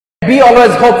be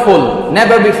always hopeful,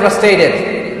 never be frustrated.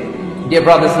 Dear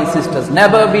brothers and sisters,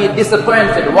 never be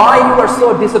disappointed. Why you are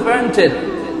so disappointed?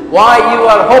 Why you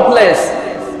are hopeless?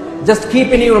 Just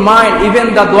keep in your mind,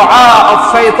 even the dua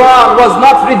of shaitan was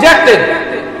not rejected.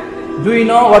 Do you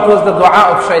know what was the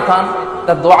dua of shaitan?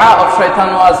 The dua of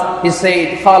shaitan was, he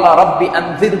said, قَالَ رَبِّ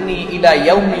أَنذِرْنِي إِلَى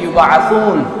يَوْمِ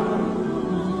يُبْعَثُونَ.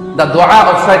 The dua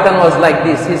of shaitan was like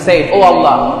this. He said, Oh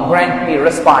Allah, grant me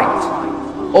respite.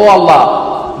 Oh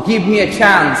Allah, give me a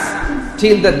chance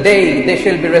till the day they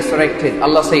shall be resurrected.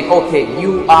 Allah said, okay,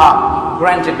 you are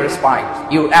granted respite.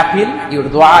 Your appeal, your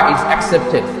dua is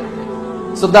accepted.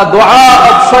 So the dua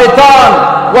of shaitan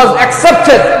was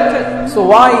accepted. So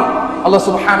why Allah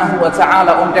subhanahu wa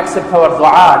ta'ala won't accept our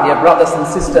dua, dear brothers and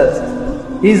sisters?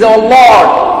 He is our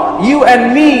Lord. You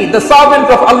and me, the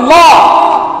servant of Allah.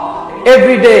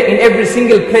 Every day, in every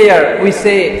single prayer, we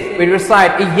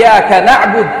recite, Iyyaka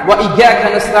na'bud wa iyyaka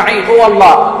nasta'in. Oh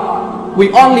Allah, we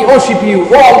only worship you.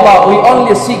 Oh Allah, we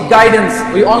only seek guidance.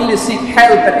 We only seek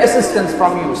help and assistance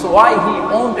from you. So why He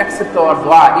won't accept our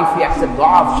dua if He accepts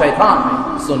dua of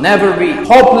shaitan? So never be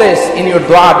hopeless in your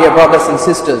dua, dear brothers and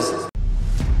sisters.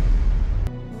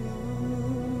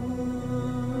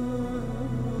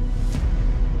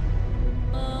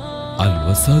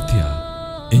 Wasatiyyah.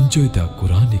 Enjoy the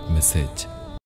Quranic message.